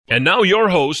And now your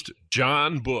host,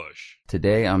 John Bush.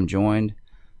 Today I'm joined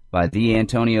by the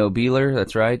Antonio Beeler.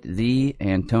 That's right, the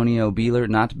Antonio Beeler,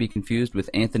 not to be confused with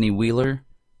Anthony Wheeler,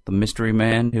 the mystery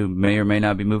man who may or may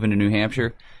not be moving to New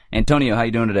Hampshire. Antonio, how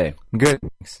you doing today? Good.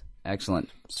 Thanks. Excellent.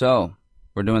 So,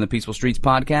 we're doing the Peaceful Streets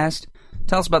Podcast.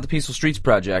 Tell us about the Peaceful Streets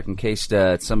Project in case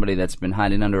it's somebody that's been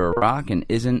hiding under a rock and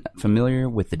isn't familiar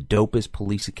with the dopest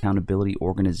police accountability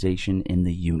organization in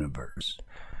the universe.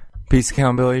 Peace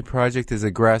Accountability Project is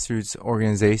a grassroots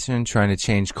organization trying to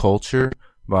change culture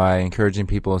by encouraging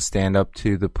people to stand up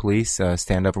to the police,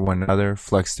 stand up for one another,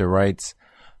 flex their rights,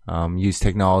 use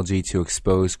technology to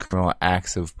expose criminal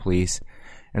acts of police,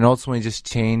 and ultimately just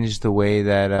change the way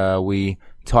that we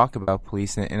talk about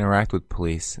police and interact with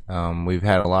police. We've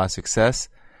had a lot of success.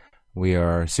 We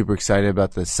are super excited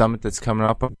about the summit that's coming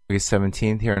up on August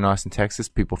 17th here in Austin, Texas.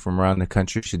 People from around the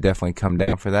country should definitely come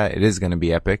down for that. It is going to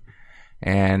be epic.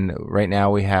 And right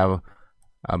now we have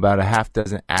about a half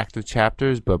dozen active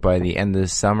chapters, but by the end of the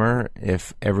summer,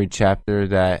 if every chapter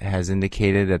that has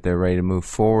indicated that they're ready to move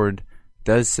forward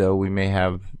does so, we may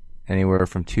have anywhere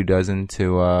from 24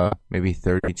 to maybe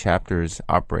 30 chapters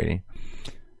operating.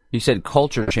 You said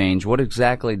culture change. What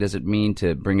exactly does it mean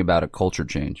to bring about a culture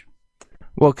change?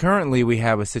 Well, currently we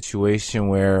have a situation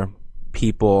where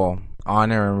people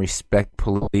honor and respect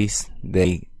police.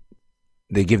 They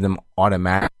give them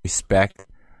automatic respect.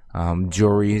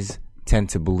 Juries tend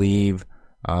to believe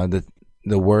the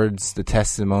words, the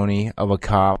testimony of a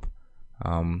cop.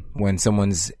 When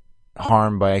someone's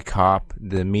harmed by a cop,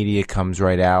 the media comes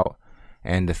right out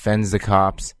and defends the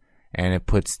cops, and it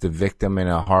puts the victim in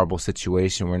a horrible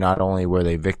situation where not only were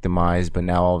they victimized, but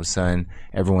now all of a sudden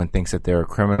everyone thinks that they're a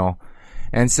criminal.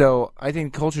 And so I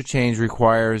think culture change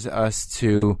requires us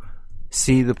to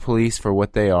see the police for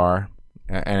what they are,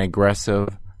 an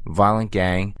aggressive, violent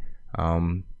gang.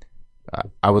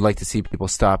 I would like to see people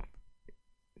stop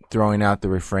throwing out the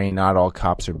refrain, not all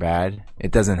cops are bad.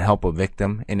 It doesn't help a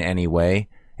victim in any way.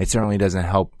 It certainly doesn't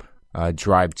help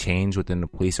drive change within the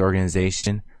police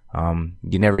organization.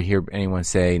 You never hear anyone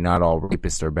say not all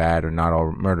rapists are bad or not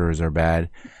all murderers are bad.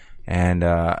 And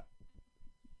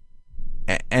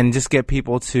just get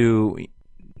people to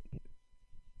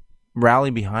rally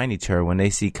behind each other when they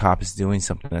see cops doing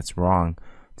something that's wrong,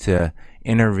 to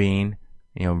intervene,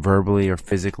 verbally or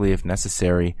physically if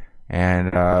necessary,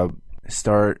 and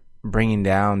start bringing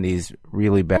down these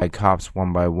really bad cops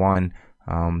one by one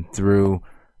through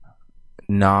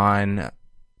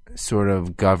non-sort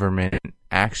of government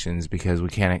actions, because we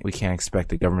can't expect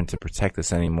the government to protect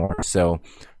us anymore. So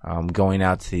going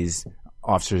out to these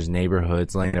officers'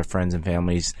 neighborhoods, letting their friends and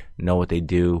families know what they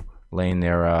do, letting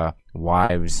their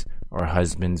wives or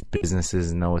husbands'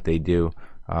 businesses know what they do,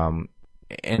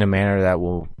 in a manner that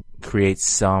will create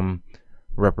some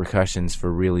repercussions for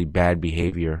really bad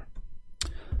behavior.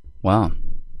 Wow.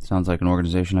 Sounds like an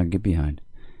organization I can get behind.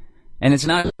 And it's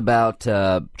not about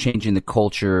changing the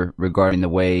culture regarding the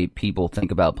way people think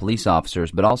about police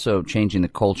officers, but also changing the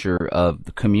culture of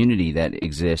the community that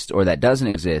exists or that doesn't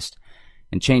exist,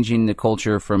 and changing the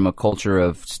culture from a culture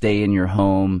of stay in your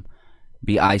home,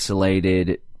 be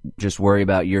isolated, just worry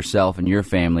about yourself and your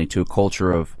family, to a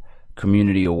culture of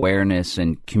community awareness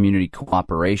and community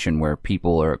cooperation, where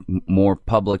people are more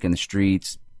public in the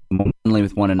streets, more friendly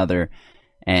with one another.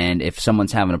 And if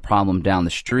someone's having a problem down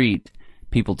the street,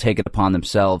 people take it upon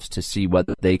themselves to see what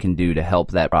they can do to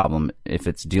help that problem. If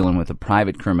it's dealing with a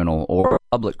private criminal or a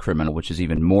public criminal, which is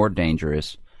even more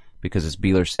dangerous, because as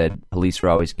Beeler said, police are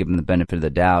always given the benefit of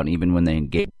the doubt, even when they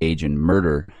engage in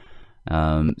murder.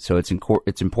 So it's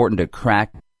important to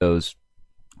crack those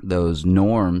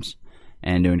norms,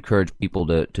 and to encourage people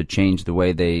to change the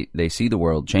way they see the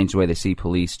world, change the way they see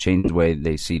police, change the way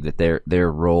they see that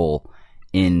their role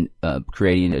in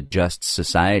creating a just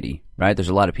society. Right? There's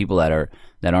a lot of people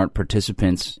that aren't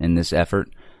participants in this effort,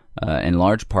 in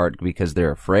large part because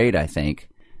they're afraid, I think.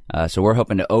 So we're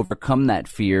hoping to overcome that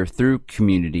fear through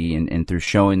community and through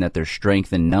showing that there's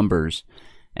strength in numbers.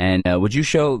 And would you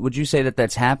say that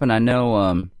that's happened? I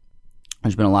know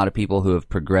there's been a lot of people who have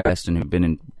progressed and who've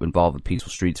been involved with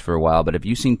Peaceful Streets for a while, but have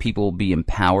you seen people be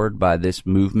empowered by this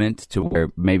movement to where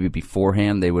maybe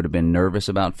beforehand they would have been nervous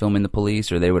about filming the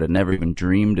police, or they would have never even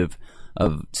dreamed of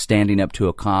standing up to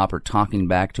a cop or talking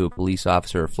back to a police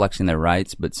officer or flexing their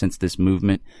rights, but since this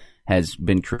movement has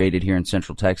been created here in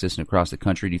Central Texas and across the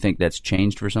country, do you think that's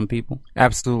changed for some people?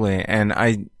 Absolutely. And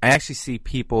I actually see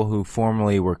people who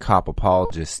formerly were cop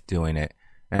apologists doing it,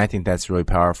 and I think that's really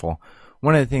powerful.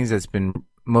 One of the things that's been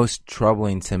most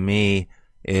troubling to me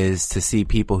is to see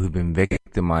people who've been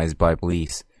victimized by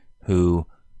police who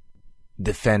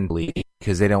defend police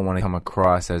because they don't want to come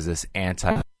across as this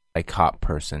anti-cop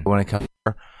person. When it comes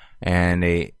to and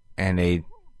they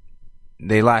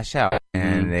lash out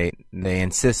and they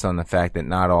insist on the fact that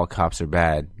not all cops are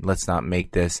bad. Let's not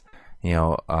make this,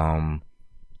 a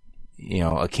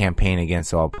campaign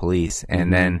against all police.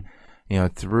 And then,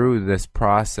 through this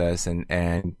process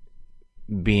and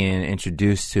being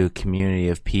introduced to a community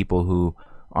of people who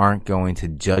aren't going to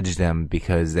judge them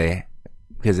because they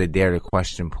dare to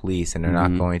question police, and they're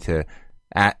not going to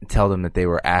tell them that they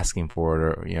were asking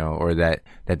for it, or that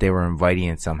they were inviting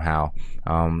it somehow.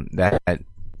 That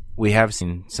we have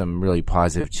seen some really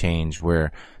positive change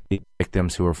where the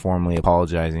victims who were formerly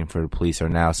apologizing for the police are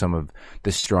now some of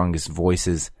the strongest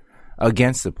voices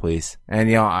against the police. And,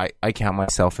 I count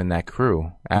myself in that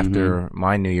crew. After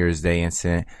my New Year's Day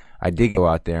incident, I did go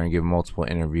out there and give multiple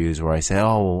interviews where I said,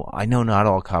 I know not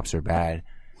all cops are bad.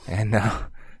 And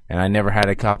I never had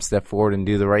a cop step forward and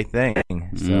do the right thing.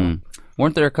 So.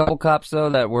 Weren't there a couple cops, though,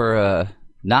 that were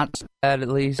not so bad, at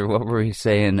least? Or what were you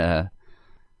saying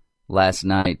last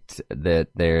night, that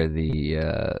they're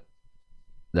the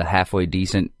halfway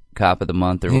decent cop of the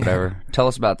month or whatever? Tell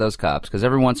us about those cops, because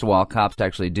every once in a while cops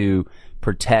actually do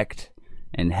protect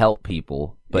and help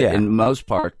people, but in most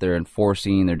part they're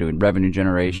enforcing, they're doing revenue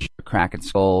generation, cracking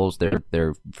skulls,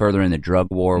 they're furthering the drug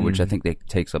war, which I think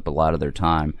takes up a lot of their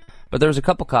time. But there was a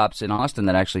couple cops in Austin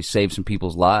that actually saved some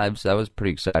people's lives. That was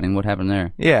pretty exciting. What happened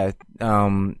there? Yeah,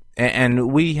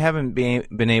 and we haven't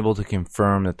been able to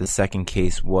confirm that the second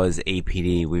case was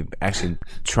APD. We've actually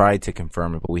tried to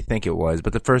confirm it, but we think it was.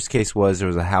 But the first case was there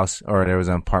was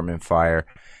an apartment fire,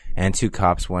 and two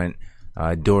cops went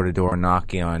door to door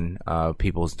knocking on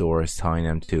people's doors, telling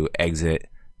them to exit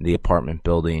the apartment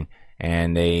building,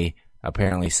 and they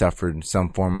apparently suffered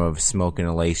some form of smoke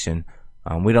inhalation.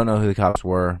 We don't know who the cops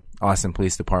were. Austin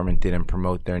Police Department didn't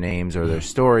promote their names or their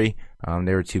story.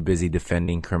 They were too busy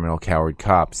defending criminal coward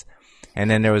cops. And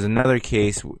then there was another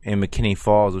case in McKinney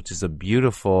Falls, which is a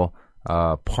beautiful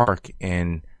park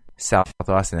in South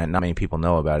Austin that not many people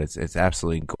know about. It's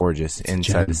absolutely gorgeous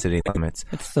inside the city limits.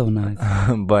 It's so nice.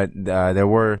 But there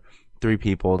were 3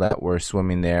 people that were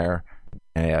swimming there.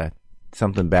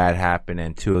 Something bad happened,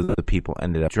 and 2 of the people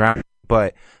ended up drowning.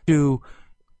 But 2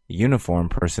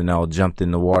 uniformed personnel jumped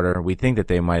in the water. We think that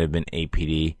they might have been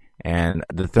APD, and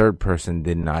the 3rd person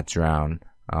did not drown.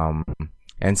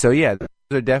 And so,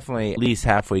 they're definitely at least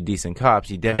halfway decent cops.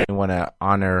 You definitely want to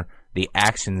honor the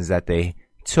actions that they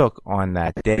took on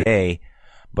that day,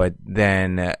 but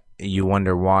then you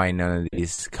wonder why none of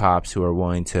these cops who are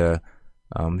willing to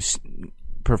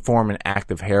perform an act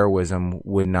of heroism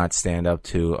would not stand up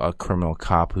to a criminal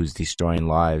cop who's destroying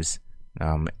lives,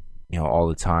 all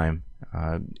the time.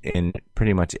 In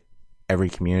pretty much every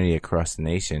community across the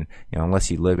nation, unless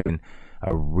you live in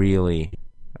a really,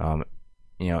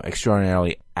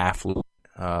 extraordinarily affluent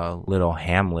little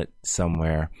hamlet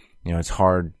somewhere, it's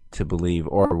hard to believe,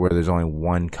 or where there's only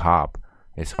one cop,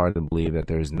 it's hard to believe that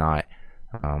there's not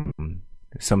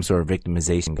some sort of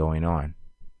victimization going on.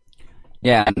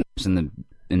 Yeah,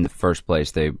 in the first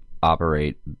place, they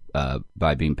operate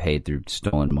by being paid through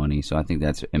stolen money, so I think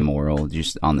that's immoral.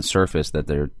 Just on the surface, that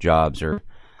their jobs are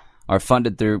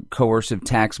funded through coercive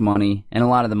tax money, and a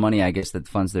lot of the money, I guess, that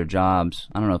funds their jobs,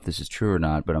 I don't know if this is true or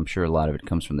not, but I'm sure a lot of it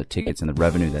comes from the tickets and the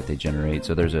revenue that they generate.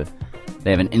 So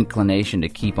they have an inclination to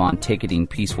keep on ticketing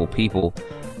peaceful people.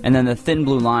 And then the thin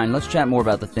blue line, let's chat more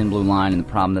about the thin blue line and the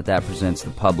problem that presents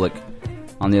the public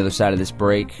on the other side of this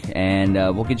break, and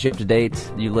we'll get you up to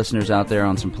date, you listeners out there,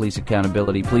 on some police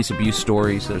accountability, police abuse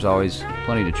stories. There's always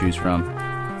plenty to choose from.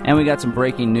 And we got some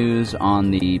breaking news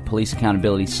on the Police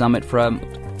Accountability Summit front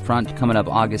coming up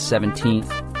August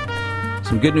 17th.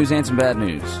 Some good news and some bad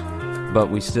news, but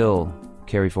we still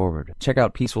carry forward. Check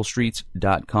out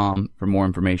PeacefulStreets.com for more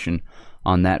information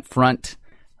on that front.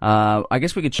 I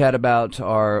guess we could chat about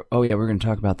we're going to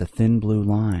talk about the thin blue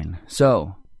line.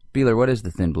 So, Beeler, what is the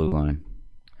thin blue line?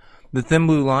 The Thin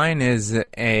Blue Line is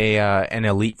an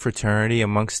elite fraternity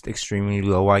amongst extremely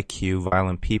low IQ,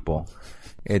 violent people.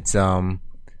 It's something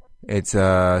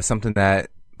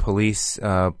that police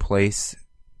place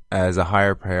as a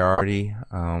higher priority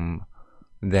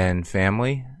than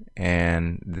family,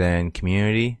 and then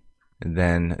community,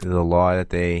 than the law that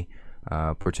they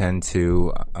pretend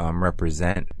to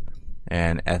represent,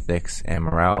 and ethics and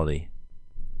morality.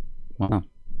 Wow,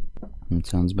 that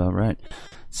sounds about right.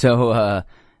 So.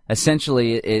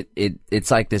 Essentially,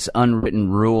 it's like this unwritten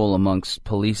rule amongst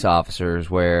police officers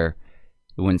where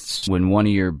when one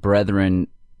of your brethren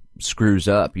screws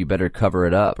up, you better cover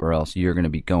it up, or else you're going to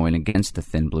be going against the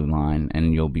thin blue line,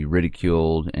 and you'll be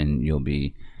ridiculed, and you'll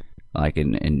be Like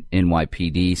in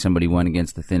NYPD, somebody went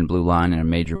against the thin blue line in a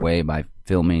major way by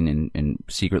filming and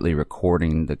secretly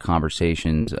recording the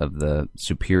conversations of the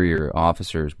superior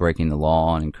officers breaking the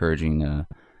law and encouraging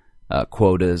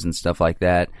quotas and stuff like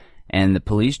that. And the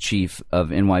police chief of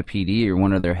NYPD, or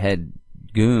one of their head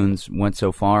goons, went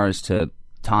so far as to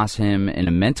toss him in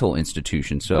a mental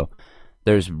institution. So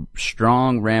there's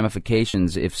strong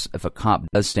ramifications if a cop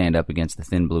does stand up against the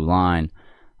thin blue line.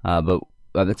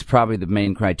 But that's probably the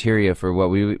main criteria for what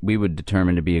we would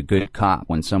determine to be a good cop,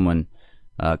 when someone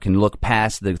can look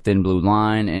past the thin blue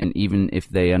line, and even if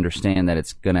they understand that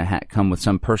it's going to come with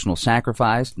some personal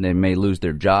sacrifice, they may lose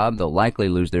their job. They'll likely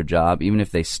lose their job, even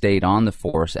if they stayed on the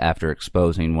force after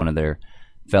exposing one of their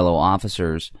fellow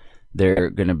officers.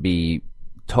 They're going to be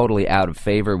totally out of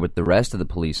favor with the rest of the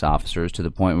police officers, to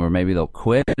the point where maybe they'll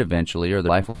quit eventually, or their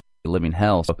life will be living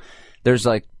hell. So there's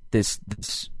like this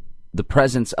the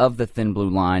presence of the thin blue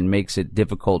line makes it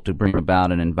difficult to bring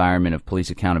about an environment of police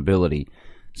accountability.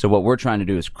 So what we're trying to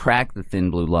do is crack the thin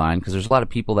blue line, because there's a lot of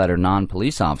people that are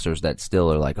non-police officers that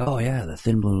still are like, oh yeah, the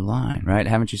thin blue line, right?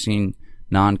 Haven't you seen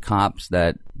non-cops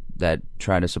that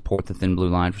try to support the thin blue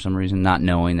line for some reason, not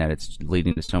knowing that it's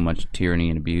leading to so much tyranny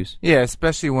and abuse? Yeah,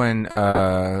 especially when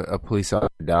a police officer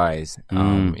dies.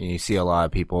 You see a lot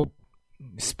of people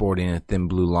sporting a thin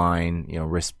blue line,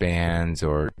 wristbands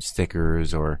or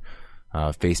stickers or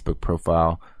Facebook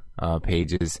profile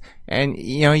pages, and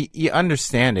you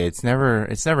understand it. It's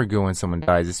never good when someone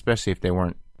dies, especially if they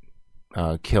weren't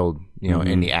killed,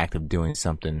 in the act of doing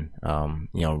something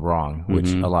wrong,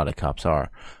 which a lot of cops are.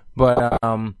 But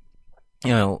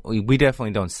we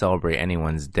definitely don't celebrate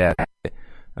anyone's death.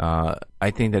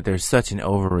 I think that there's such an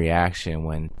overreaction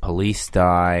when police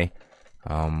die,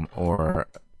 or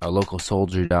a local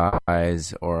soldier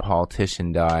dies, or a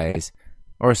politician dies,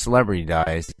 or a celebrity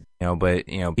dies. But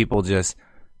people just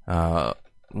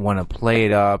want to play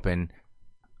it up, and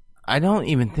I don't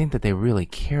even think that they really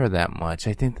care that much.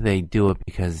 I think that they do it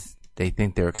because they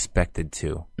think they're expected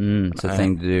to. It's a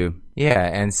thing to do. Yeah,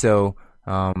 and so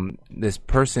this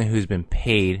person who's been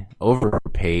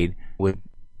overpaid with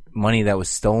money that was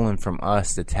stolen from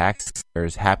us, the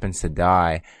taxpayers, happens to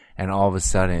die, and all of a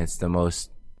sudden it's the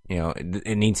most,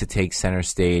 it needs to take center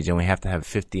stage, and we have to have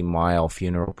 50-mile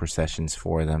funeral processions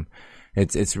for them.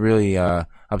 It's really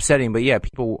upsetting. But yeah,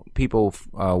 people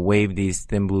wave these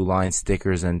thin blue line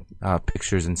stickers and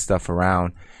pictures and stuff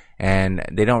around, and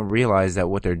they don't realize that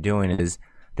what they're doing is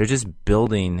they're just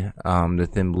building the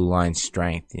thin blue line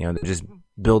strength. They're just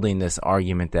building this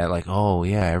argument that, like, oh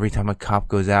yeah, every time a cop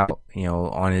goes out,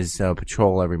 on his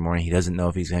patrol every morning, he doesn't know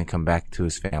if he's going to come back to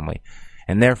his family,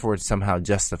 and therefore it's somehow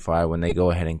justified when they go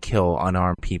ahead and kill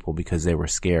unarmed people because they were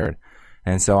scared.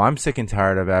 And so I'm sick and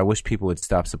tired of it. I wish people would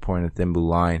stop supporting the thin blue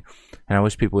line, and I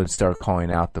wish people would start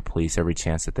calling out the police every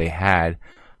chance that they had.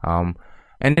 And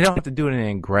they don't have to do it in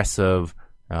an aggressive,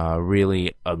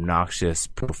 really obnoxious,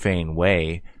 profane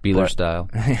way. Beeler style.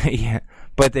 Yeah,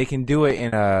 but they can do it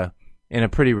in a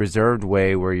pretty reserved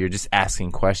way, where you're just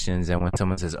asking questions, and when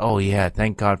someone says, oh yeah,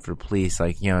 thank God for the police,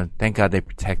 like, thank God they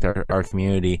protect our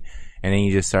community, and then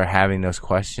you just start having those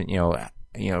questions,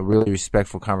 really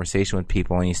respectful conversation with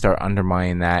people, and you start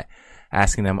undermining that,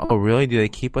 asking them, oh really, do they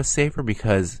keep us safer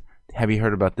because, have you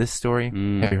heard about this story?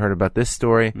 Have you heard about this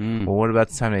story? Well, what about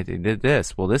the time they did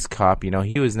this? Well, this cop,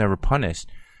 he was never punished.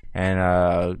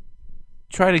 And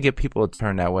try to get people to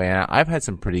turn that way, and I've had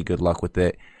some pretty good luck with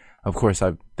it. Of course,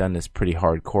 I've done this pretty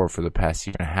hardcore for the past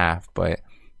year and a half, but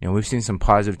we've seen some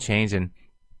positive change. And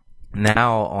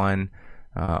now on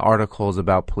articles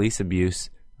about police abuse,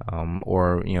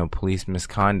 or police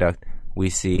misconduct, we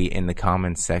see in the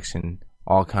comments section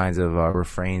all kinds of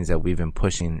refrains that we've been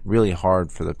pushing really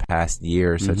hard for the past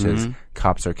year, such as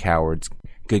cops are cowards,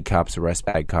 good cops arrest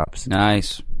bad cops.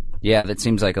 Nice. Yeah, that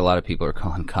seems like a lot of people are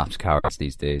calling cops cowards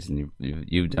these days, and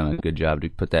you've done a good job to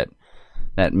put that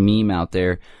meme out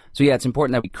there. So yeah, it's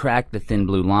important that we crack the thin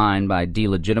blue line by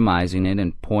delegitimizing it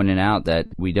and pointing out that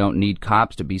we don't need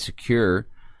cops to be secure.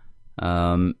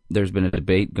 There's been a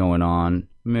debate going on.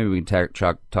 Maybe we can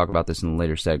talk about this in a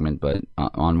later segment, but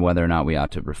on whether or not we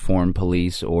ought to reform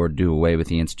police or do away with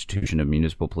the institution of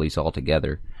municipal police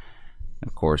altogether.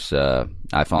 Of course,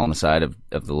 I fall on the side of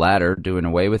the latter, doing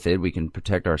away with it. We can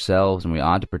protect ourselves, and we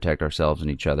ought to protect ourselves and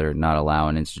each other, and not allow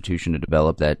an institution to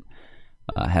develop that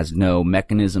has no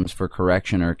mechanisms for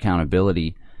correction or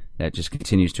accountability, that just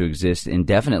continues to exist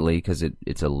indefinitely because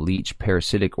it's a leech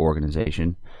parasitic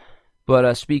organization.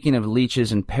 But speaking of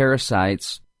leeches and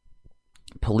parasites,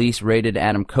 police raided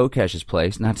Adam Kokesh's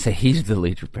place. Not to say he's the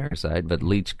leech or parasite, but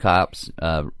leech cops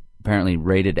apparently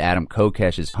raided Adam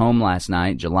Kokesh's home last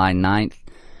night, July 9th,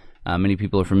 Many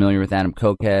people are familiar with Adam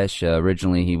Kokesh.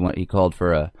 Originally, he called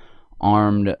for a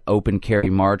armed open carry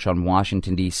march on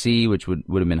Washington, D.C., which would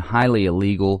have been highly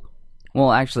illegal.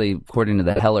 Well, actually, according to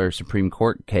the Heller Supreme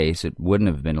Court case, it wouldn't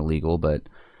have been illegal, but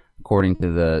according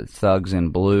to the thugs in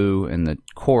blue in the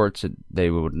courts, they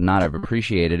would not have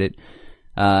appreciated it.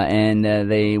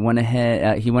 He went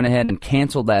ahead and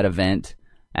canceled that event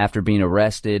after being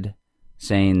arrested,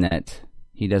 saying that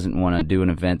he doesn't want to do an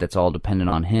event that's all dependent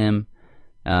on him,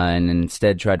 and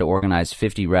instead tried to organize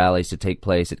 50 rallies to take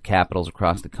place at capitals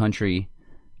across the country.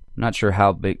 I'm not sure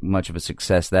how much of a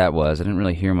success that was. I didn't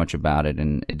really hear much about it,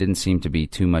 and it didn't seem to be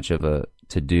too much of a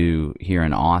to-do here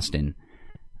in Austin.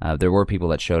 There were people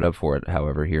that showed up for it,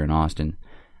 however, here in Austin.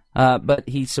 But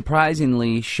he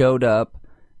surprisingly showed up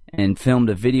and filmed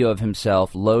a video of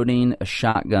himself loading a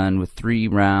shotgun with 3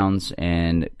 rounds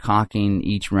and cocking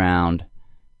each round,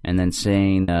 and then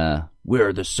saying,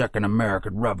 "We're the Second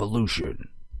American Revolution.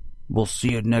 We'll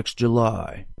see you next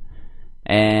July."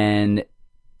 And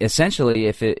essentially,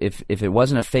 if it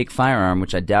wasn't a fake firearm,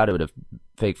 which I doubt it would have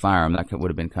fake firearm, that would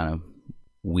have been kind of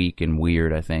weak and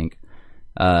weird, I think.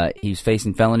 He's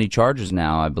facing felony charges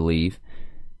now, I believe,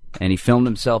 and he filmed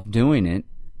himself doing it.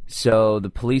 So the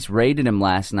police raided him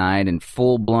last night in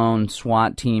full-blown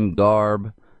SWAT team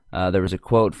garb. There was a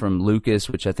quote from Lucas,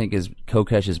 which I think is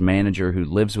Kokesh's manager, who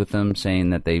lives with them,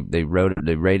 saying that they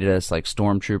raided us like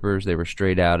stormtroopers. They were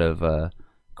straight out of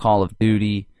Call of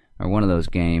Duty or one of those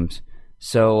games.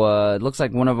 So it looks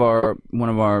like one of our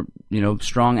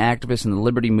strong activists in the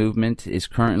Liberty Movement is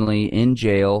currently in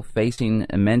jail, facing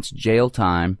immense jail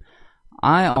time.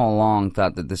 I all along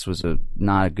thought that this was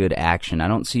not a good action. I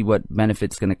don't see what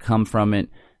benefit's going to come from it.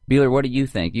 Beeler, what do you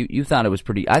think? You thought it was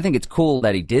pretty... I think it's cool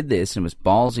that he did this and was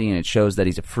ballsy, and it shows that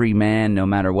he's a free man no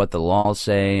matter what the laws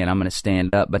say, and I'm going to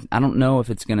stand up. But I don't know if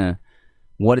it's going to...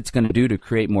 what it's going to do to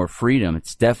create more freedom.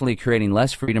 It's definitely creating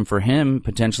less freedom for him,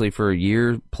 potentially for a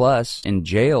year plus in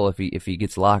jail if he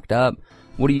gets locked up.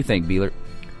 What do you think, Beeler?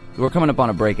 We're coming up on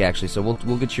a break, actually, so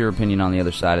we'll get your opinion on the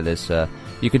other side of this.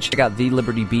 You can check out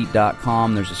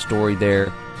thelibertybeat.com. There's a story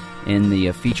there in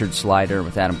the featured slider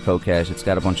with Adam Kokesh. It's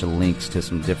got a bunch of links to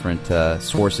some different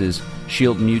sources.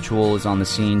 Shield Mutual is on the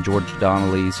scene, George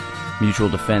Donnelly's Mutual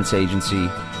Defense Agency.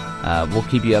 We'll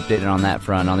keep you updated on that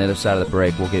front. On the other side of the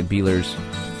break, we'll get Beeler's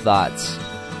thoughts.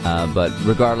 But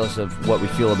regardless of what we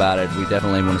feel about it, we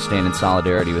definitely want to stand in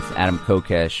solidarity with Adam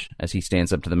Kokesh as he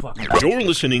stands up to the... You're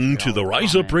listening to the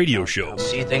Rise Up Radio Show.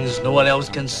 See things no one else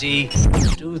can see.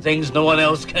 Do things no one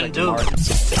else can do.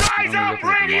 Rise Up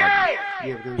Radio!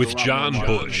 With John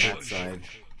Bush. I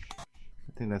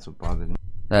think that's what bothered me.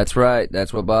 That's right.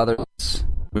 That's what bothers us.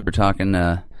 We were talking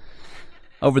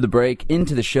over the break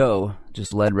into the show,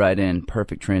 just led right in,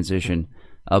 perfect transition,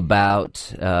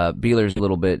 about Beeler's a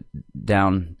little bit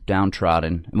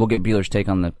downtrodden. And we'll get Beeler's take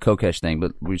on the Kokesh thing,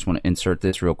 but we just want to insert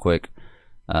this real quick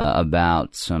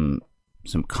about some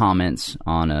comments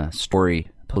on a story,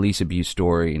 police abuse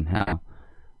story, and how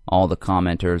all the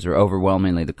commenters, or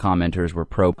overwhelmingly the commenters, were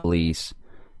pro-police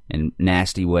in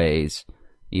nasty ways,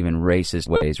 even racist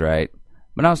ways, right?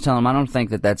 But I was telling him I don't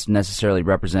think that that's necessarily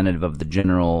representative of the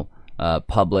general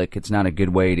public. It's not a good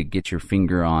way to get your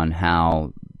finger on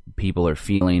how people are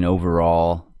feeling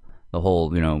overall. The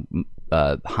whole,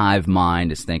 hive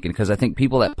mind is thinking. Because I think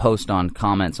people that post on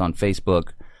comments on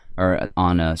Facebook or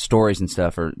on stories and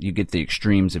stuff, you get the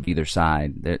extremes of either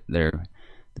side. They're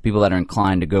the people that are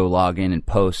inclined to go log in and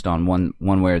post on one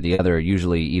way or the other are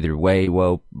usually either way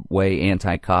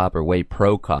anti-cop or way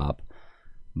pro-cop.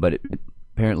 But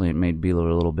apparently it made Beeler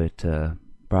a little bit,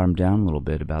 brought him down a little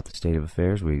bit about the state of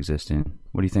affairs we exist in.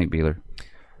 What do you think, Beeler?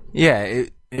 Yeah,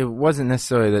 it wasn't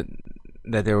necessarily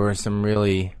that there were some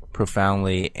really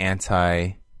profoundly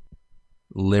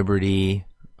anti-liberty,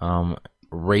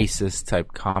 racist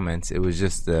type comments. It was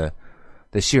just the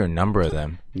sheer number of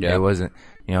them. Yeah. It wasn't,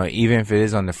 even if it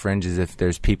is on the fringes, if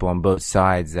there's people on both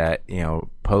sides that,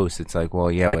 post, it's like,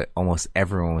 well, yeah, but almost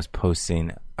everyone was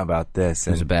posting about this.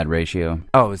 It was a bad ratio.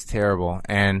 Oh, it was terrible.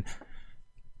 And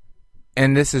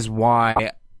this is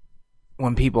why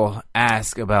when people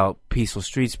ask about Peaceful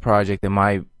Streets Project and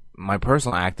my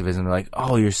personal activism, they're like,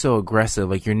 oh, you're so aggressive.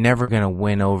 Like, you're never going to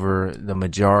win over the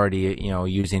majority,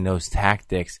 using those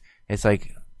tactics. It's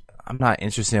like, I'm not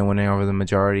interested in winning over the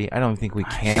majority. I don't think we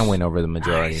can win over the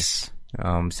majority. Nice.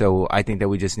 So I think that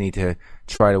we just need to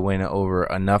try to win over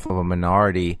enough of a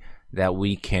minority that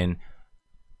we can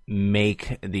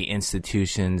make the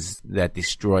institutions that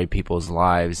destroy people's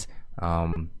lives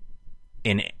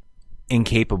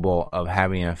incapable of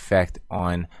having an effect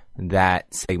on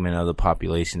that segment of the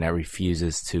population that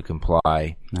refuses to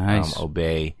comply, nice.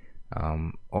 Obey,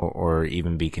 or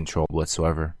even be controlled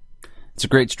whatsoever. It's a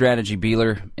great strategy,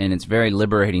 Beeler, and it's very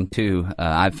liberating, too.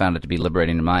 I've found it to be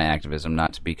liberating in my activism,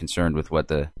 not to be concerned with what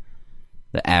the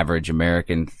average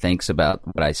American thinks about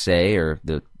what I say or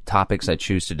the topics I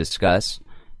choose to discuss.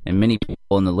 And many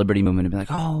people in the liberty movement have been like,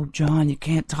 oh, John, you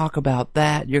can't talk about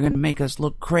that. You're going to make us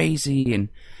look crazy. And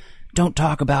don't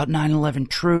talk about 9/11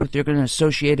 truth. You're going to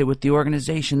associate it with the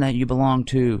organization that you belong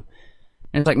to.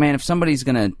 And it's like, man, if somebody's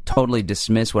going to totally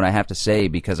dismiss what I have to say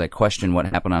because I question what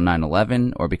happened on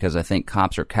 9/11 or because I think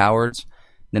cops are cowards,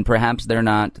 then perhaps they're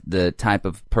not the type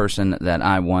of person that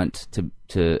I want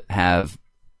to have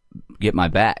get my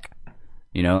back.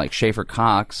 You know, like Schaefer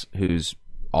Cox, who's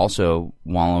also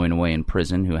wallowing away in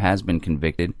prison, who has been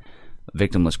convicted of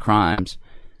victimless crimes.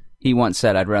 He once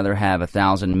said, I'd rather have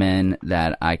 1,000 men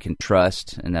that I can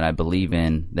trust and that I believe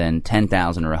in than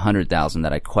 10,000 or 100,000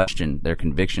 that I question their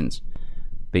convictions.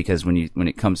 Because when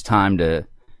it comes time to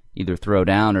either throw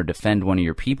down or defend one of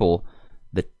your people,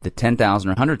 the 10,000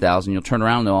 or 100,000, you'll turn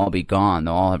around and they'll all be gone.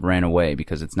 They'll all have ran away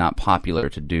because it's not popular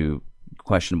to do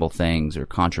questionable things or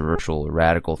controversial or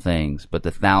radical things. But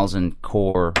the 1,000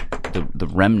 core, the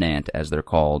remnant, as they're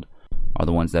called, are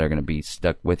the ones that are going to be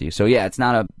stuck with you. So yeah, it's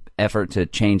not an effort to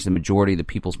change the majority of the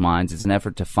people's minds. It's an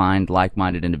effort to find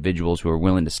like-minded individuals who are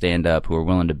willing to stand up, who are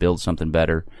willing to build something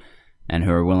better, and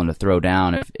who are willing to throw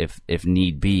down if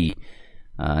need be.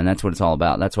 And that's what it's all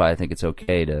about. That's why I think it's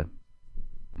okay to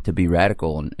be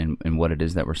radical in what it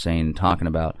is that we're saying and talking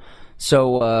about.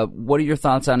 So what are your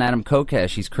thoughts on Adam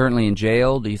Kokesh? He's currently in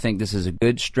jail. Do you think this is a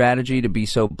good strategy to be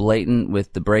so blatant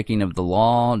with the breaking of the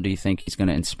law? Do you think he's going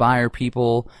to inspire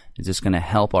people? Is this going to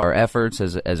help our efforts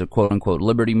as a quote-unquote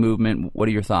liberty movement? What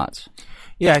are your thoughts?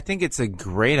 Yeah, I think it's a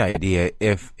great idea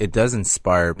if it does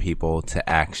inspire people to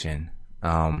action.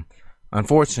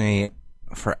 Unfortunately,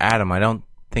 for Adam, I don't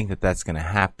think that that's going to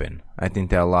happen. I think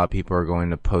that a lot of people are going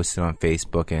to post it on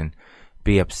Facebook and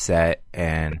be upset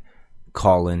and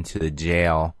call into the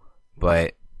jail,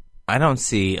 but I don't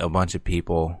see a bunch of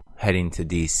people heading to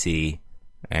D.C.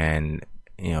 and,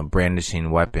 you know,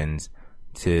 brandishing weapons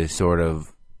to sort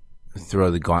of throw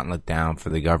the gauntlet down for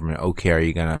the government. Okay, are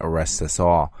you going to arrest us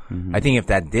all? Mm-hmm. I think if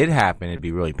that did happen, it'd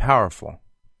be really powerful.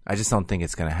 I just don't think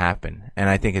it's going to happen, and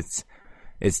I think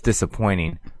it's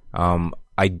disappointing.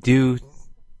 I do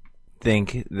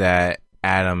think that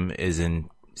Adam is in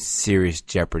serious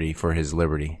jeopardy for his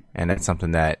liberty, and that's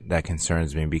something that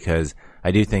concerns me, because I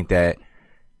do think that,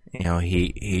 you know,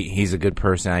 he's a good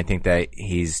person. I think that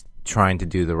he's trying to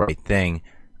do the right thing.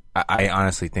 I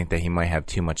honestly think that he might have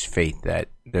too much faith that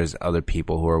there's other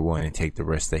people who are willing to take the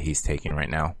risk that he's taking right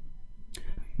now.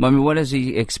 Well, I mean, what is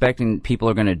he expecting people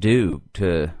are going to do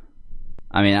to?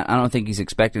 I mean, I don't think he's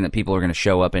expecting that people are going to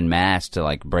show up in mass to,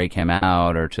 like, break him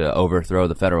out or to overthrow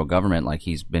the federal government, like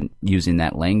he's been using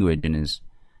that language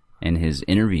in his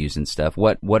interviews and stuff.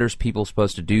 What are people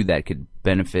supposed to do that could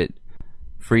benefit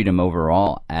freedom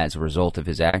overall as a result of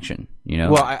his action? You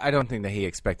know? Well, I don't think that he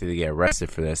expected to get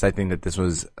arrested for this. I think that this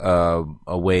was a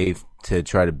way to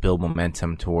try to build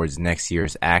momentum towards next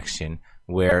year's action,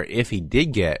 where if he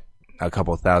did get a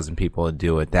couple thousand people to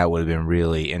do it, that would have been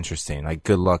really interesting. Like,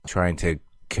 good luck trying to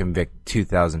convict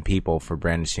 2,000 people for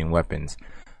brandishing weapons.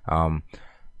 You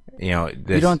know,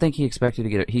 you don't think he expected to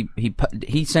get it?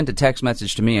 He sent a text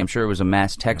message to me. I'm sure it was a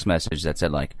mass text message that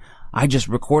said, like, I just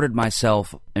recorded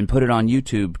myself and put it on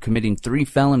YouTube committing 3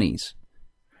 felonies.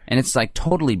 And it's, like,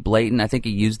 totally blatant. I think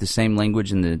he used the same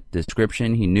language in the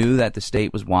description. He knew that the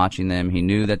state was watching them. He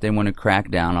knew that they want to crack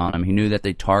down on him. He knew that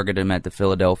they targeted him at the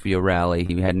Philadelphia rally.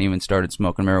 He hadn't even started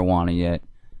smoking marijuana yet.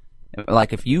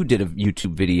 Like, if you did a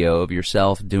YouTube video of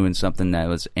yourself doing something that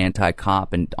was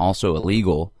anti-cop and also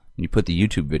illegal, and you put the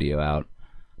YouTube video out,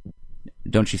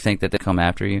 don't you think that they come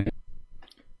after you?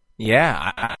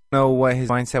 Yeah, I don't know what his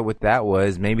mindset with that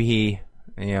was. Maybe he,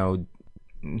 you know,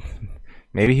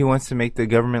 maybe he wants to make the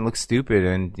government look stupid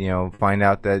and, you know, find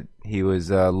out that he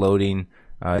was loading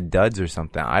duds or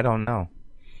something. I don't know.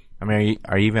 I mean,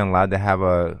 are you even allowed to have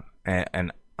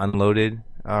an unloaded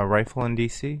rifle in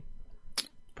D.C.?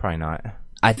 Probably not.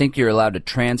 I think you're allowed to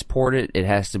transport it. It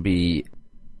has to be,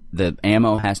 the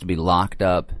ammo has to be locked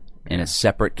up in a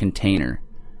separate container.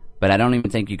 But I don't even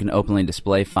think you can openly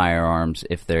display firearms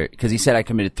if they're, because he said I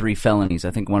committed 3 felonies. I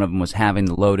think one of them was having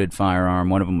the loaded firearm.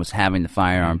 One of them was having the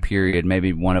firearm, period.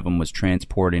 Maybe one of them was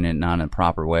transporting it not in a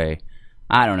proper way.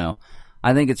 I don't know.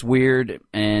 I think it's weird,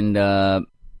 and I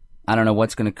don't know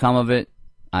what's going to come of it.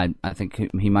 I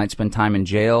think he might spend time in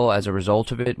jail as a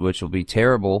result of it, which will be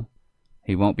terrible.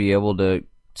 He won't be able to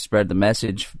spread the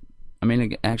message. I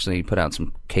mean, actually, he put out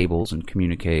some cables and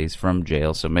communiques from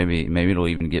jail, so maybe it'll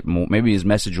even get more. Maybe his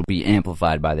message will be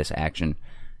amplified by this action.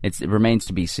 It remains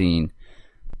to be seen.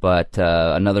 But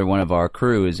another one of our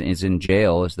crew is in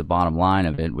jail is the bottom line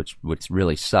of it, which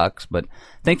really sucks. But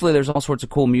thankfully there's all sorts of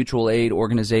cool mutual aid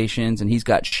organizations, and he's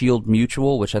got Shield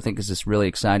Mutual, which I think is this really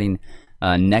exciting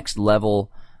next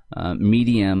level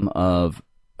medium of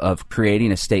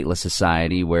creating a stateless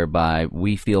society whereby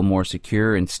we feel more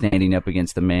secure in standing up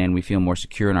against the man. We feel more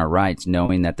secure in our rights,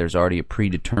 knowing that there's already a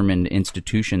predetermined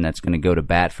institution that's going to go to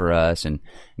bat for us and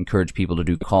encourage people to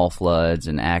do call floods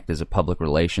and act as a public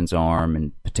relations arm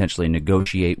and potentially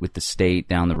negotiate with the state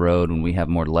down the road when we have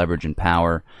more leverage and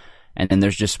power. And then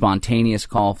there's just spontaneous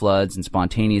call floods and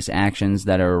spontaneous actions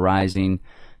that are arising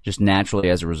just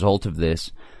naturally as a result of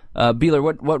this. Beeler,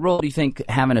 what role do you think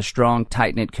having a strong,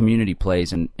 tight-knit community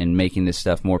plays in making this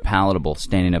stuff more palatable,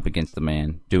 standing up against the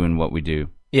man, doing what we do?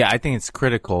 Yeah, I think it's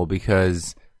critical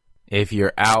because if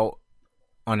you're out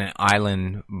on an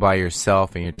island by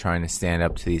yourself and you're trying to stand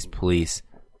up to these police,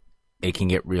 it can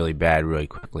get really bad really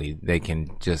quickly. They can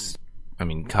just,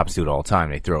 cops do it all the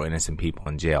time. They throw innocent people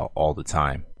in jail all the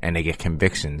time, and they get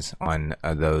convictions on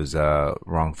those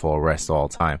wrongful arrests all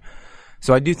the time.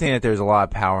 So I do think that there's a lot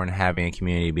of power in having a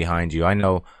community behind you. I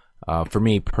know for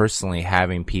me personally,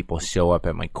 having people show up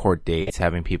at my court dates,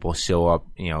 having people show up,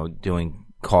 doing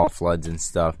call floods and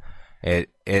stuff, it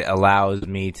allows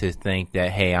me to think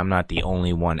that, hey, I'm not the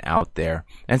only one out there.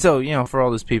 And so, for all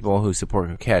those people who support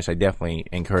Kokesh, I definitely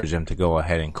encourage them to go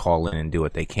ahead and call in and do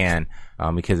what they can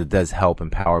because it does help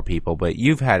empower people. But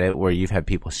you've had it where you've had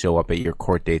people show up at your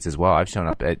court dates as well. I've shown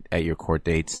up at your court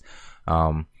dates.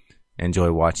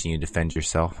 Enjoy watching you defend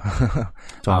yourself.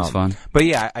 It's always fun. But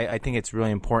yeah, I think it's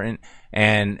really important,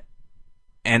 and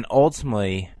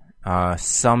ultimately,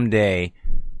 someday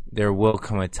there will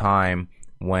come a time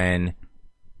when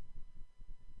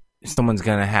someone's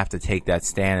going to have to take that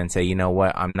stand and say, you know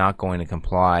what, I'm not going to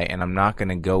comply, and I'm not going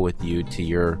to go with you to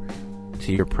your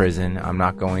prison. I'm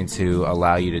not going to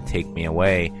allow you to take me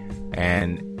away.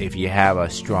 And if you have a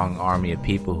strong army of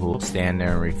people who will stand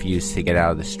there and refuse to get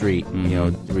out of the street,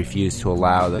 refuse to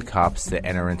allow the cops to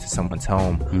enter into someone's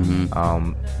home,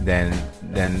 then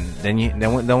they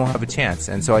won't have a chance.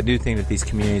 And so I do think that these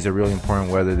communities are really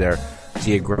important, whether they're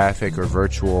geographic or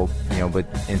virtual, but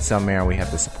in some manner we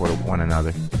have to support one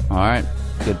another. All right.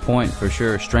 Good point, for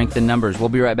sure. Strength in numbers. We'll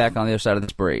be right back on the other side of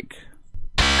this break.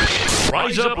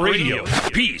 Rise Up Radio.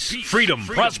 Peace, freedom,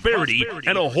 prosperity,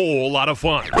 and a whole lot of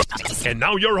fun. And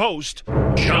now your host,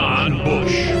 John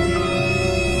Bush.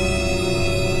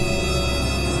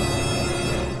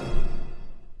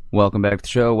 Welcome back to the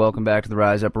show. Welcome back to the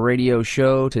Rise Up Radio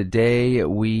show. Today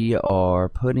we are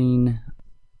putting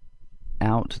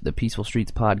out the Peaceful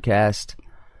Streets podcast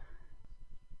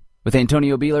with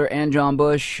Antonio Beeler and John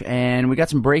Bush. And we got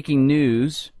some breaking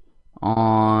news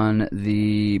on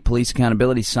the Police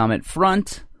Accountability Summit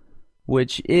front,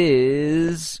 which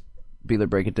is... Beeler,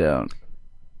 break it down.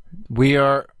 We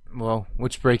are... Well,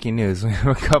 which breaking news? We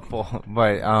have a couple,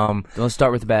 but... Let's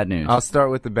start with the bad news. I'll start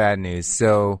with the bad news.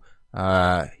 So,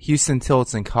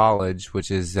 Houston-Tillotson College,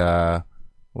 which I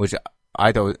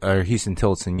thought... or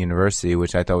Houston-Tillotson University,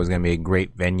 which I thought was going to be a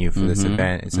great venue for this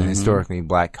event. It's a historically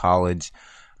black college.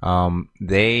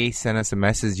 They sent us a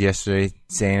message yesterday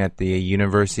saying that the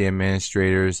university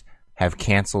administrators have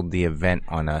canceled the event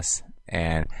on us,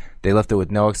 and they left it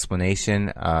with no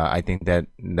explanation. I think that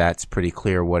that's pretty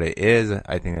clear what it is.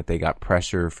 I think that they got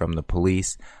pressure from the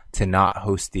police to not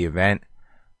host the event.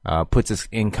 Puts us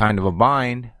in kind of a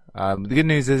bind. The good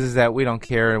news is that we don't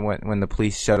care when the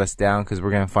police shut us down because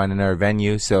we're going to find another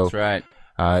venue. So that's right.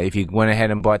 If you went ahead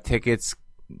and bought tickets,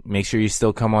 make sure you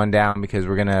still come on down because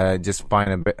we're going to just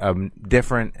find a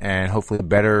different and hopefully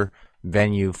better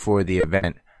venue for the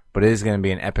event. But it is going to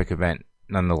be an epic event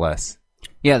nonetheless.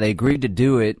 Yeah, they agreed to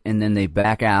do it, and then they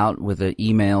back out with an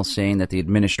email saying that the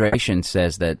administration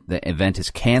says that the event is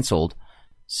canceled.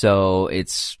 So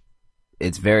it's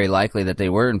very likely that they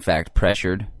were, in fact,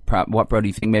 pressured. What, bro, do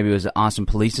you think maybe it was the Austin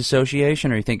Police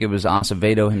Association, or you think it was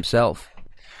Acevedo himself?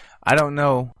 I don't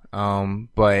know,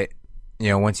 but...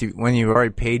 when you've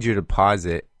already paid your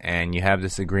deposit and you have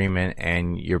this agreement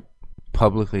and you're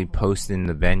publicly posting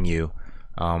the venue,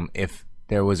 if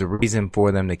there was a reason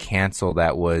for them to cancel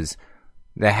that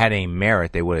had a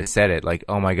merit, they would have said it. Like,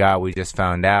 oh my God, we just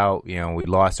found out, we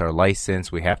lost our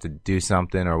license, we have to do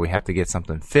something, or we have to get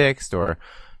something fixed, or,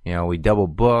 we double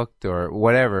booked, or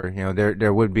whatever.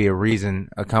 There would be a reason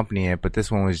accompanying it, but this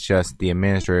one was just the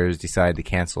administrators decided to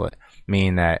cancel it,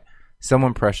 meaning that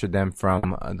someone pressured them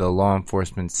from the law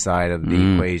enforcement side of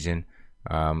the equation,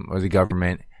 or the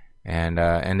government,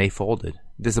 and they folded.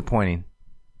 Disappointing.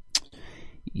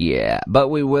 Yeah, but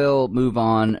we will move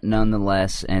on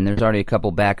nonetheless, and there's already a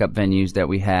couple backup venues that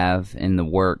we have in the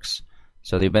works.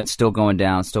 So the event's still going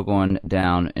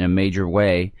down in a major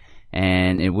way,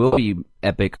 and it will be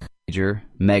epic, major,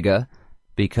 mega,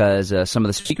 because some of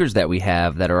the speakers that we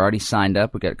have that are already signed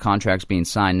up, we've got contracts being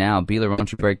signed now. Beeler, why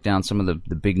don't you break down some of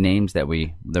the big names that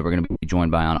we're going to be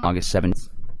joined by on August 7th?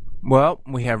 Well,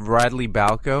 we have Radley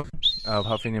Balco of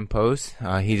Huffington Post.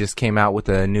 He just came out with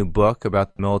a new book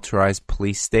about the militarized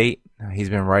police state. He's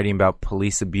been writing about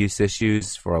police abuse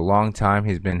issues for a long time.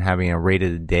 He's been having a rate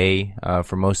of the day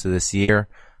for most of this year.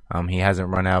 He hasn't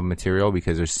run out of material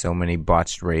because there's so many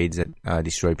botched raids that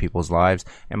destroy people's lives.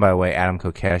 And by the way, Adam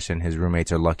Kokesh and his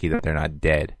roommates are lucky that they're not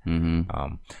dead.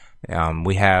 Mm-hmm.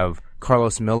 We have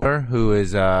Carlos Miller, who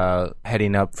is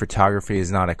heading up Photography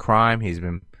is Not a Crime. He's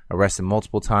been arrested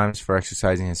multiple times for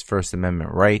exercising his First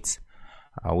Amendment rights.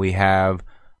 We have,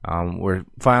 we're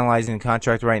finalizing a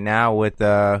contract right now with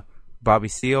Bobby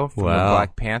Seale from the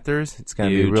Black Panthers. It's going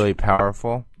to be really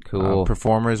powerful. Cool.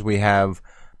 Performers, we have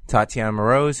Tatiana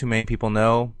Moroz, who many people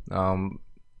know.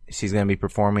 She's going to be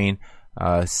performing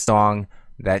a song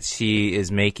that she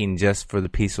is making just for the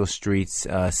Peaceful Streets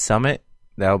Summit.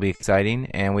 That'll be exciting.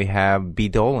 And we have B.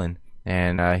 Dolan,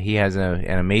 and he has an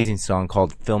amazing song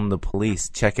called Film the Police.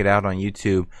 Check it out on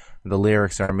YouTube. The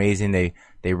lyrics are amazing. They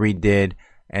redid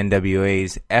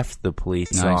NWA's F the Police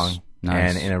song.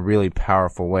 Nice. And in a really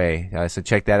powerful way. So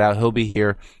check that out. He'll be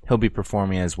here. He'll be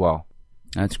performing as well.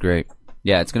 That's great.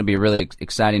 Yeah, it's going to be a really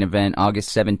exciting event,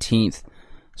 August 17th,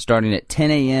 starting at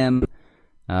 10 a.m.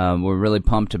 We're really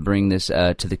pumped to bring this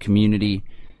to the community.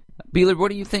 Beeler, what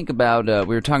do you think about,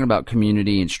 we were talking about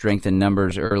community and strength in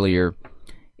numbers earlier.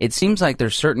 It seems like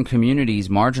there's certain communities,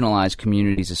 marginalized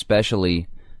communities especially,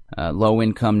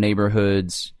 low-income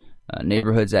neighborhoods,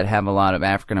 neighborhoods that have a lot of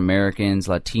African Americans,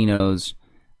 Latinos,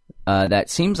 that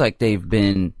seems like they've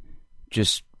been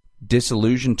just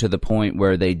disillusioned to the point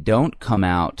where they don't come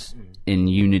out in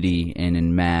unity and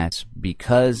in mass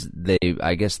because they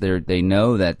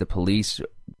know that the police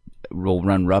will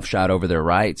run roughshod over their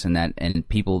rights, and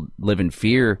people live in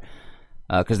fear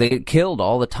because they get killed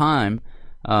all the time.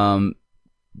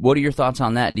 What are your thoughts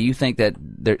on that? Do you think that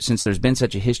since there's been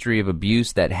such a history of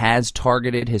abuse that has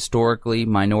targeted historically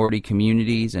minority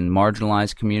communities and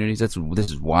marginalized communities, this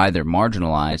is why they're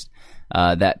marginalized,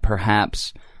 that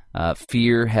perhaps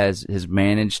fear has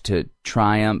managed to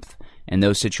triumph in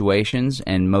those situations,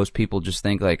 and most people just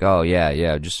think like, oh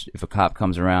yeah, just if a cop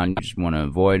comes around, you just want to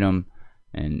avoid them,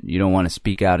 and you don't want to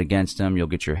speak out against them. You'll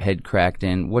get your head cracked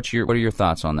in. What are your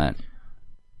thoughts on that?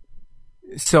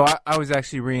 So I was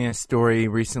actually reading a story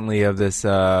recently of this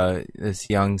young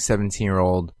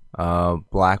 17-year-old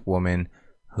black woman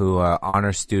who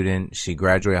honor student. She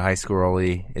graduated high school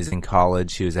early, is in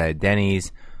college. She was at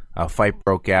Denny's. A fight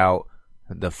broke out.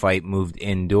 The fight moved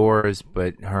indoors,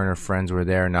 but her and her friends were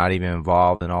there, not even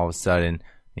involved. And all of a sudden,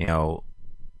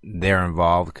 they're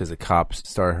involved because the cops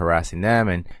started harassing them,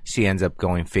 and she ends up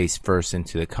going face first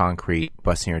into the concrete,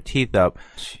 busting her teeth up.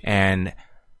 And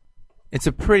it's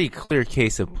a pretty clear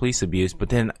case of police abuse. But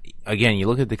then, again, you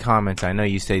look at the comments. I know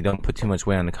you say don't put too much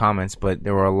weight on the comments, but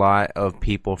there were a lot of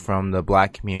people from the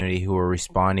black community who were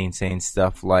responding, saying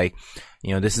stuff like,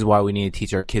 this is why we need to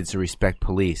teach our kids to respect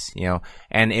police,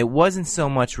 And it wasn't so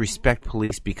much respect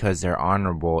police because they're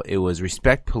honorable. It was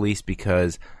respect police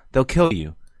because they'll kill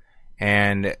you.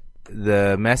 And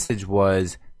the message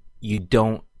was, you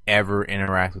don't ever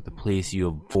interact with the police.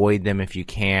 You avoid them if you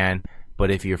can. But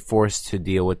if you're forced to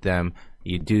deal with them,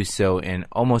 you do so in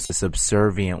almost a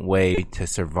subservient way to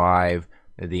survive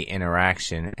the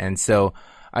interaction. And so,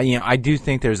 I do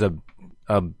think there's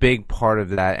a big part of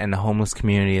that, and the homeless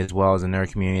community as well as another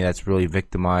community that's really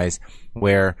victimized,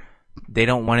 where they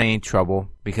don't want any trouble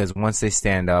because once they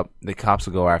stand up, the cops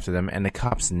will go after them, and the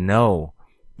cops know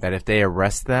that if they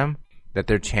arrest them, that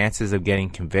their chances of getting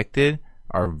convicted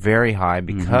are very high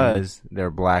because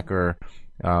they're black or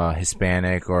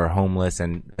Hispanic or homeless,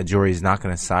 and a jury is not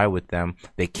going to side with them.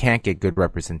 They can't get good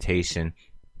representation,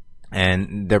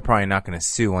 and they're probably not going to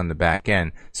sue on the back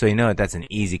end. So that's an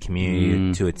easy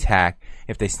community to attack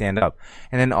if they stand up.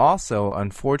 And then also,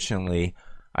 unfortunately,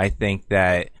 I think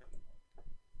that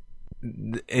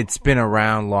it's been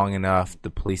around long enough,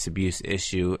 the police abuse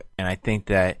issue, and I think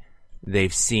that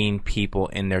they've seen people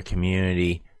in their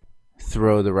community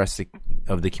throw the rest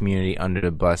of the community under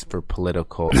the bus for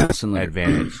political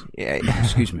advantage. Yeah,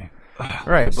 excuse me.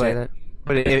 Right,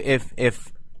 but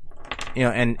if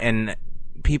and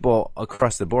people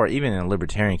across the board, even in the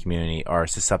libertarian community, are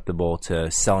susceptible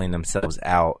to selling themselves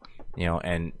out,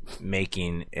 and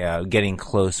making getting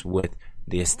close with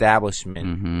the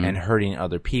establishment and hurting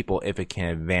other people if it can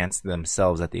advance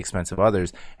themselves at the expense of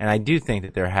others. And I do think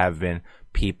that there have been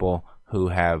people who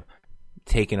have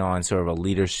taken on sort of a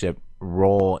leadership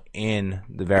role in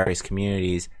the various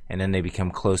communities, and then they become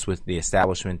close with the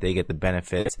establishment. They get the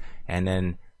benefits, and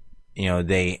then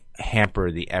they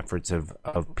hamper the efforts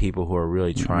of people who are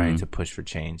really trying to push for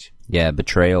change. Yeah,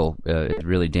 betrayal is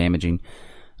really damaging.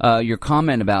 Your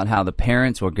comment about how the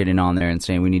parents were getting on there and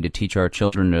saying we need to teach our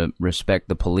children to respect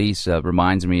the police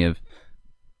reminds me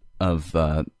of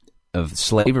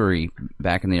slavery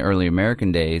back in the early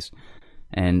American days,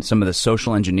 and some of the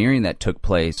social engineering that took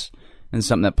place, and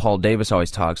something that Paul Davis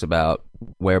always talks about,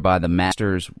 whereby the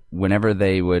masters, whenever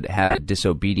they would have a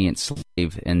disobedient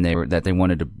slave and they were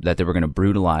going to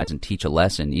brutalize and teach a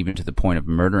lesson, even to the point of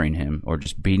murdering him or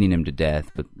just beating him to death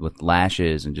with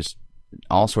lashes and just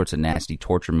all sorts of nasty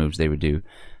torture moves they would do,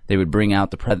 they would bring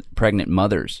out the pregnant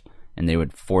mothers and they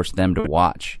would force them to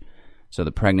watch. So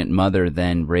the pregnant mother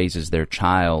then raises their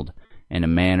child in a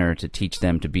manner to teach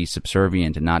them to be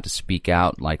subservient and not to speak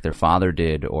out like their father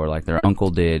did or like their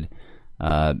uncle did,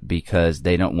 because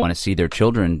they don't want to see their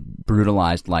children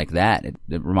brutalized like that. It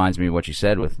reminds me of what you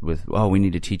said with we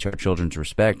need to teach our children to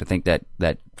respect. I think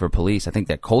that for police, I think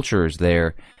that culture is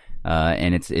there,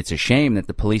 and it's a shame that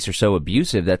the police are so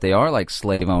abusive that they are like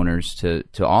slave owners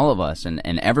to all of us, and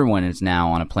everyone is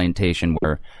now on a plantation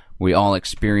where we all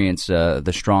experience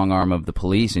the strong arm of the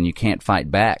police, and you can't fight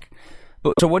back.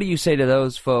 So what do you say to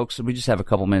those folks? We just have a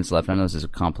couple minutes left. I know this is a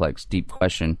complex, deep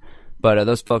question. But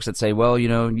those folks that say, well,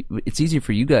 it's easy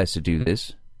for you guys to do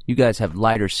this. You guys have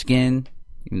lighter skin.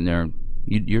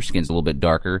 Your skin's a little bit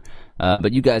darker.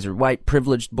 But you guys are white,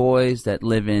 privileged boys that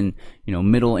live in,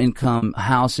 middle-income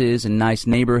houses and nice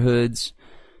neighborhoods.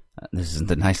 This isn't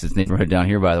the nicest neighborhood down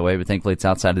here, by the way, but thankfully it's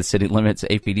outside of the city limits.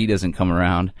 APD doesn't come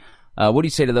around. What do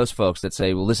you say to those folks that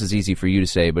say, well, this is easy for you to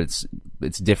say, but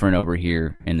it's different over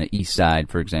here in the east side,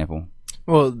 for example?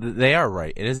 Well, they are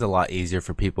right. It is a lot easier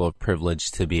for people of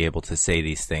privilege to be able to say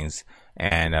these things,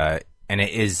 and it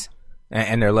is,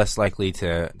 and they're less likely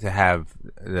to have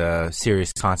the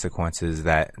serious consequences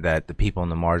that the people in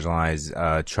the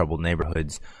marginalized, troubled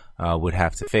neighborhoods would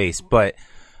have to face. But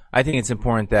I think it's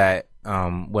important that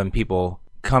when people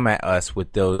come at us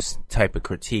with those type of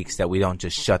critiques, that we don't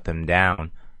just shut them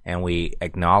down, and we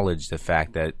acknowledge the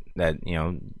fact that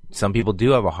some people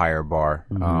do have a higher bar,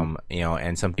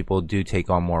 and some people do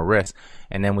take on more risk.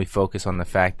 And then we focus on the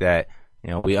fact that,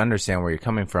 we understand where you're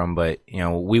coming from, but,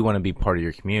 we want to be part of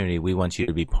your community. We want you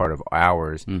to be part of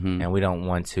ours, and we don't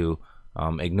want to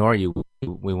ignore you.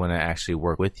 We want to actually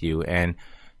work with you. And,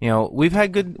 we've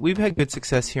had good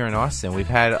success here in Austin. We've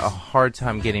had a hard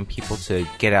time getting people to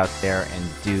get out there and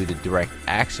do the direct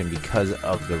action because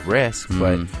of the risk,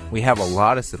 but we have a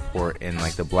lot of support in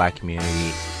like the Black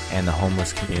community and the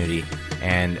homeless community,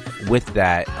 and with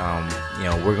that,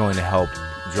 we're going to help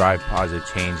drive positive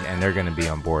change, and they're going to be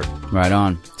on board. Right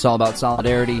on. It's all about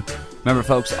solidarity. Remember,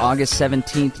 folks, August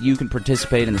 17th, you can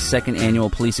participate in the 2nd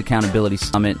Annual Police Accountability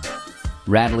Summit.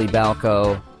 Radley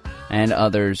Balco and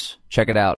others. Check it out.